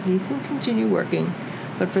okay. You can continue working.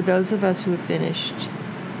 But for those of us who have finished,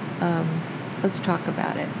 let's talk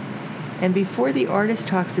about it. And before the artist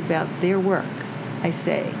talks about their work, I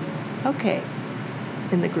say, okay,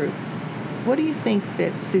 in the group, what do you think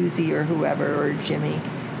that Susie or whoever or Jimmy,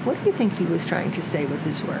 what do you think he was trying to say with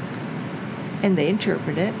his work? And they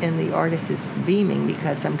interpret it, and the artist is beaming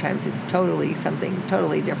because sometimes it's something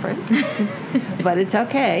totally different. But it's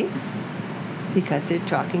okay because they're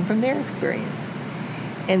talking from their experience.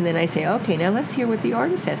 And then I say, okay, now let's hear what the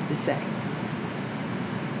artist has to say.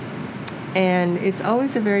 And it's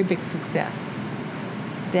always a very big success,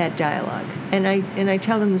 that dialogue. And I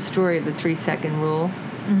tell them the story of the 3-second rule.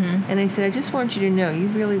 Mm-hmm. And I said, I just want you to know you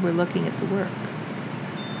really were looking at the work.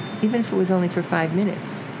 Even if it was only for 5 minutes.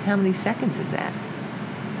 How many seconds is that?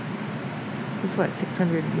 It's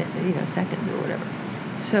 600 seconds or whatever.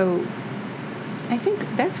 So I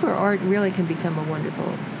think that's where art really can become a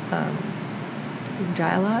wonderful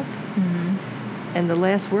dialogue. Mm-hmm. And the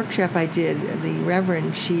last workshop I did, the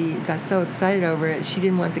Reverend, she got so excited over it, she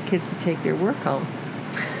didn't want the kids to take their work home.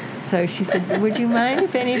 So she said, would you mind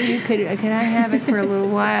if any of you could I have it for a little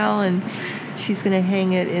while? And she's going to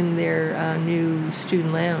hang it in their new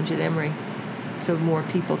student lounge at Emory so more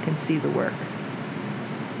people can see the work.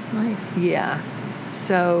 Nice. Yeah.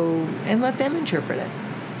 So, and let them interpret it.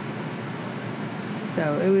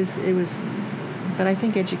 So it was, but I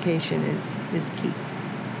think education is key.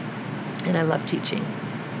 And I love teaching.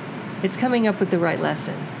 It's coming up with the right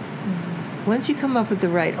lesson. Mm-hmm. Once you come up with the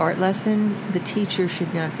right art lesson, the teacher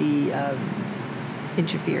should not be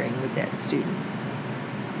interfering with that student.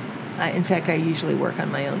 In fact, I usually work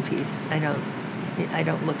on my own piece. I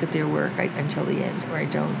don't look at their work until the end, or I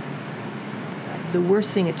don't. The worst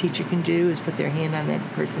thing a teacher can do is put their hand on that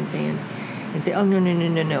person's hand and say, oh,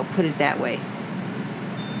 no, put it that way.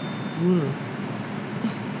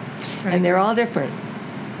 Right. And they're all different.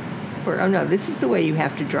 Or, oh, no, this is the way you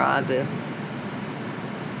have to draw the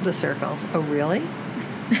circle. Oh, really?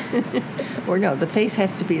 Or, no, the face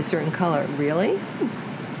has to be a certain color. Really?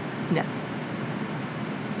 No.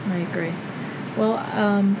 I agree. Well,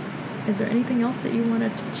 is there anything else that you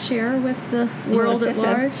want to share with the world at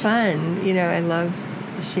large? It's just fun. I love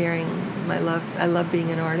sharing my love. I love being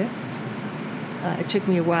an artist. It took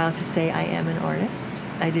me a while to say I am an artist.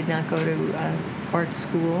 I did not go to art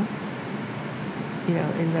school.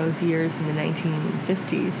 In those years in the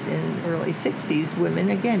 1950s and early 60s, women,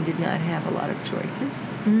 again, did not have a lot of choices.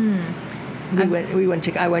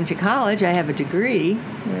 I went to college. I have a degree,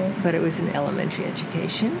 right. But it was an elementary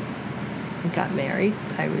education. I got married.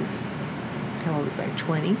 How old was I?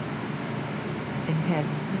 20. And had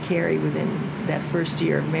Carrie within that first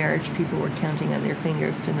year of marriage. People were counting on their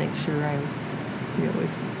fingers to make sure I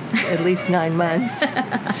was at least 9 months.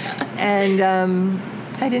 And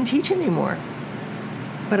I didn't teach anymore.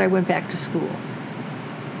 But I went back to school.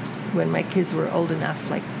 When my kids were old enough,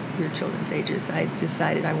 like your children's ages, I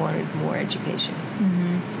decided I wanted more education.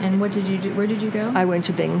 Mm-hmm. And what did you do? Where did you go? I went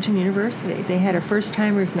to Binghamton University. They had a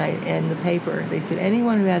first-timers night in the paper. They said,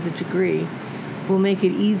 anyone who has a degree will make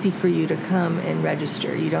it easy for you to come and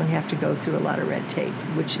register. You don't have to go through a lot of red tape,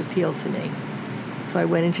 which appealed to me. So I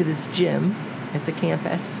went into this gym at the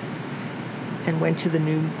campus and went to the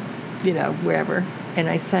new, wherever. And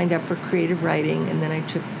I signed up for creative writing, and then I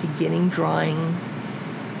took beginning drawing,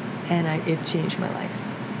 and it changed my life.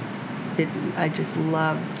 I just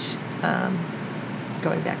loved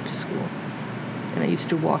going back to school. And I used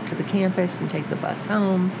to walk to the campus and take the bus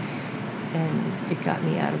home, and it got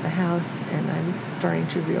me out of the house, and I was starting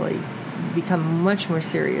to really become much more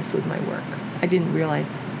serious with my work. I didn't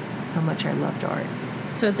realize how much I loved art.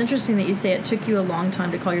 So it's interesting that you say it took you a long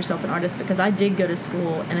time to call yourself an artist, because I did go to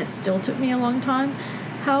school and it still took me a long time.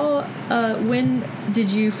 When did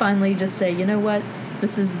you finally just say, you know what,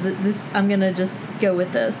 I'm going to just go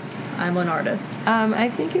with this. I'm an artist. I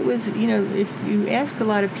think it was, if you ask a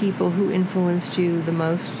lot of people who influenced you the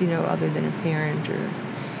most, other than a parent,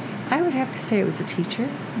 I would have to say it was a teacher.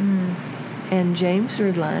 Mm. And James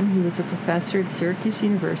Rudlan, he was a professor at Syracuse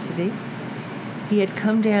University. He had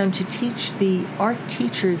come down to teach the art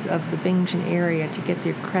teachers of the Binghamton area to get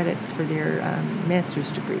their credits for their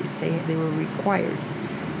master's degrees. They were required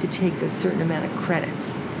to take a certain amount of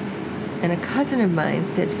credits. And a cousin of mine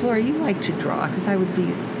said, Flora, you like to draw, because I would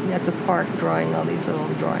be at the park drawing all these little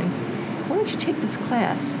drawings. Why don't you take this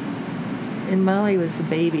class? And Molly was a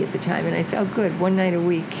baby at the time, and I said, oh, good, one night a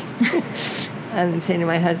week. I'm saying to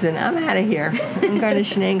my husband, I'm out of here. I'm going to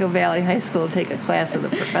Shenango Valley High School to take a class with a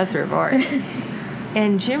professor of art.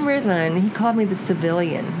 And Jim Ridland, he called me the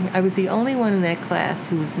civilian. I was the only one in that class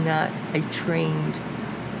who was not a trained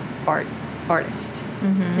artist.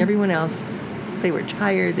 Mm-hmm. Everyone else, they were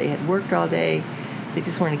tired, they had worked all day, they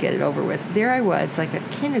just wanted to get it over with. There I was, like a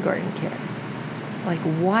kindergarten kid, like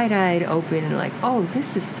wide-eyed open and like, oh,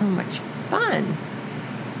 this is so much fun.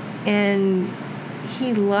 And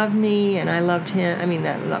he loved me and I loved him.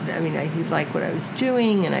 He liked what I was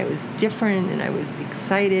doing and I was different and I was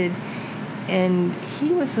excited. And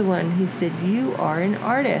he was the one who said, "You are an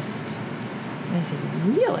artist." And I said,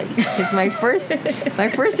 "Really?" Because my first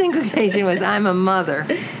inclination was, I'm a mother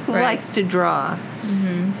who likes to draw.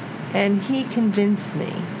 Mm-hmm. And he convinced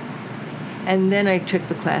me. And then I took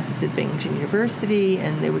the classes at Binghamton University,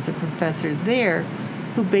 and there was a professor there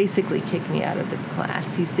who basically kicked me out of the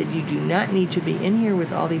class. He said, "You do not need to be in here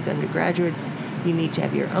with all these undergraduates. You need to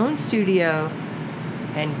have your own studio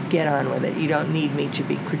and get on with it. You don't need me to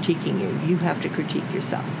be critiquing you. You have to critique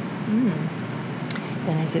yourself." Mm.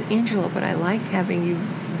 And I said, "Angelo, but I like having you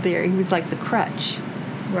there." He was like the crutch.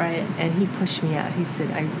 Right. And he pushed me out. He said,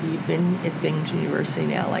 "You've been at Binghamton University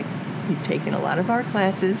now, like, you've taken a lot of our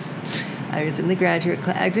classes." I was in the graduate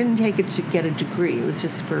class. I didn't take it to get a degree. It was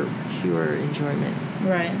just for pure enjoyment.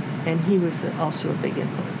 Right. And he was also a big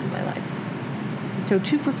influence in my life. So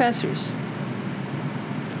 2 professors.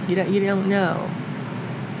 You don't know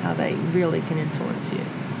how they really can influence you.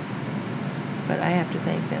 But I have to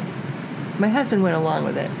thank them. My husband went along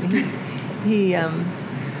with it.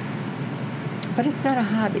 But it's not a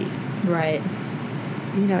hobby. Right.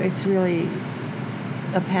 It's really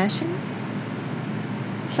a passion.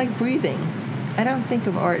 It's like breathing. I don't think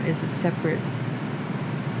of art as a separate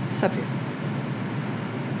subject.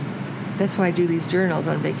 That's why I do these journals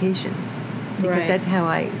on vacations. Because that's how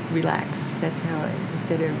I relax. That's how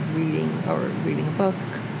instead of reading a book,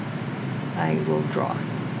 I will draw.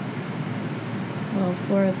 Well,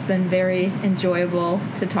 Flora, it's been very enjoyable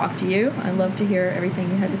to talk to you. I love to hear everything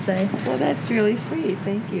you had to say. Well, that's really sweet.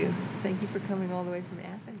 Thank you. Thank you for coming all the way from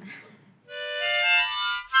Athens.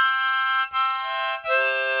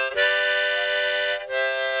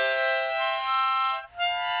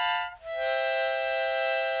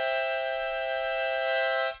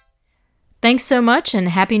 Thanks so much, and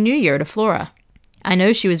Happy New Year to Flora. I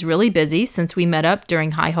know she was really busy since we met up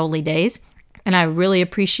during High Holy Days, and I really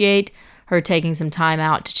appreciate her taking some time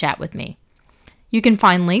out to chat with me. You can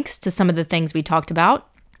find links to some of the things we talked about,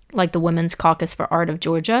 like the Women's Caucus for Art of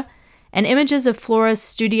Georgia, and images of Flora's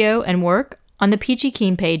studio and work on the Peachy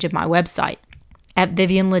Keen page of my website at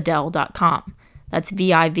VivianLiddell.com. That's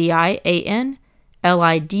VivianLiddell.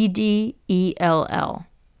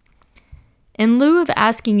 In lieu of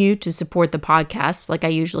asking you to support the podcast like I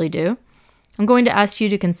usually do, I'm going to ask you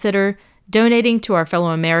to consider donating to our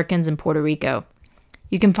fellow Americans in Puerto Rico.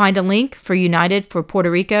 You can find a link for United for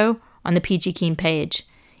Puerto Rico on the Peachy Keen page.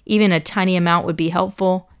 Even a tiny amount would be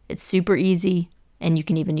helpful. It's super easy, and you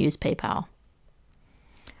can even use PayPal.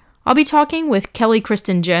 I'll be talking with Kelly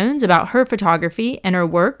Kristen Jones about her photography and her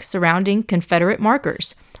work surrounding Confederate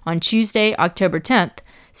markers on Tuesday, October 10th,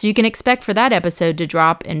 so you can expect for that episode to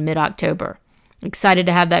drop in mid-October. Excited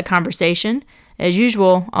to have that conversation. As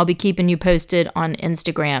usual, I'll be keeping you posted on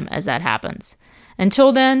Instagram as that happens.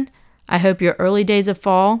 Until then, I hope your early days of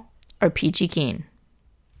fall are peachy keen.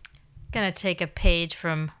 Gonna take a page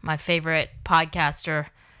from my favorite podcaster,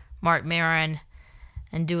 Mark Maron,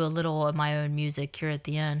 and do a little of my own music here at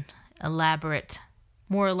the end.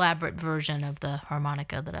 More elaborate version of the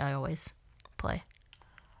harmonica that I always play.